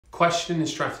Questioning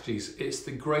strategies. It's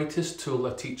the greatest tool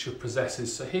a teacher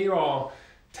possesses. So here are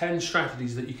 10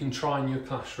 strategies that you can try in your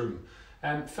classroom.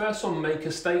 First one, make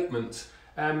a statement.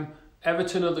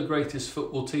 Everton are the greatest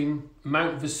football team.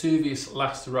 Mount Vesuvius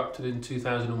last erupted in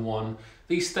 2001.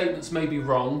 These statements may be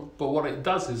wrong, but what it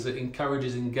does is it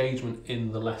encourages engagement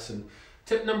in the lesson.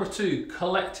 Tip number 2,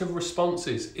 collective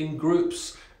responses. In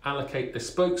groups, allocate a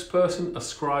spokesperson,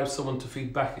 ascribe someone to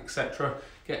feedback, etc.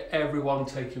 Get everyone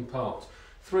taking part.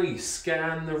 3,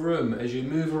 scan the room as you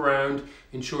move around,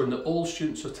 ensuring that all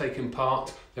students are taking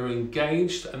part, they're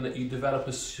engaged, and that you develop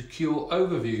a secure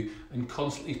overview and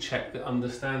constantly check their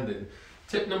understanding.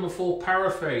 Tip number 4,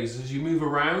 paraphrase as you move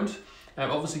around.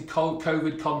 Obviously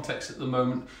COVID context at the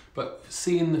moment, but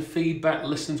seeing the feedback,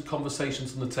 listen to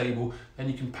conversations on the table, then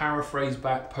you can paraphrase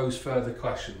back, pose further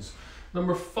questions.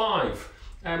 Number 5,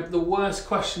 the worst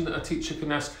question that a teacher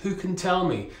can ask, who can tell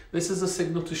me? This is a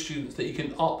signal to students that you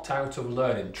can opt out of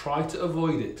learning. Try to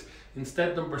avoid it.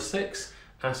 Instead, number 6,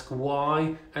 ask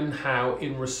why and how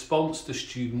in response to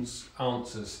students'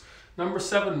 answers. Number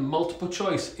 7, multiple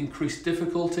choice, increased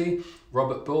difficulty.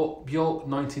 Robert Bjork,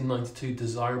 1992,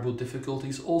 desirable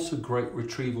difficulties, also great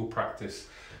retrieval practice.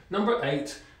 Number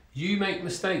 8, you make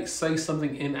mistakes, say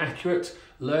something inaccurate.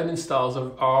 Learning styles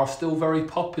are still very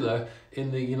popular in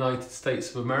the United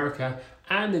States of America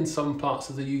and in some parts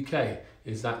of the UK.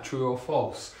 Is that true or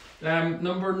false?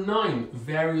 Number 9,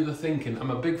 vary the thinking. I'm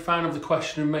a big fan of the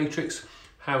questioning matrix.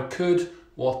 How could,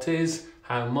 what is,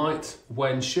 how might,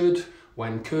 when should,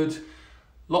 when could.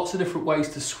 Lots of different ways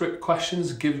to script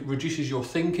questions, reduces your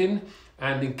thinking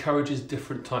and encourages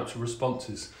different types of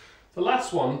responses. The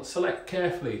last one, select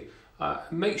carefully.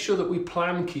 Make sure that we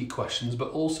plan key questions,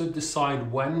 but also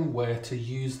decide when and where to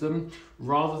use them,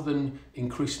 rather than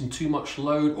increasing too much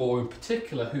load, or in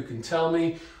particular, who can tell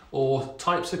me, or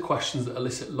types of questions that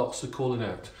elicit lots of calling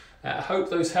out. I hope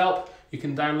those help. You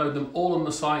can download them all on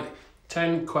the site,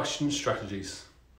 10 question strategies.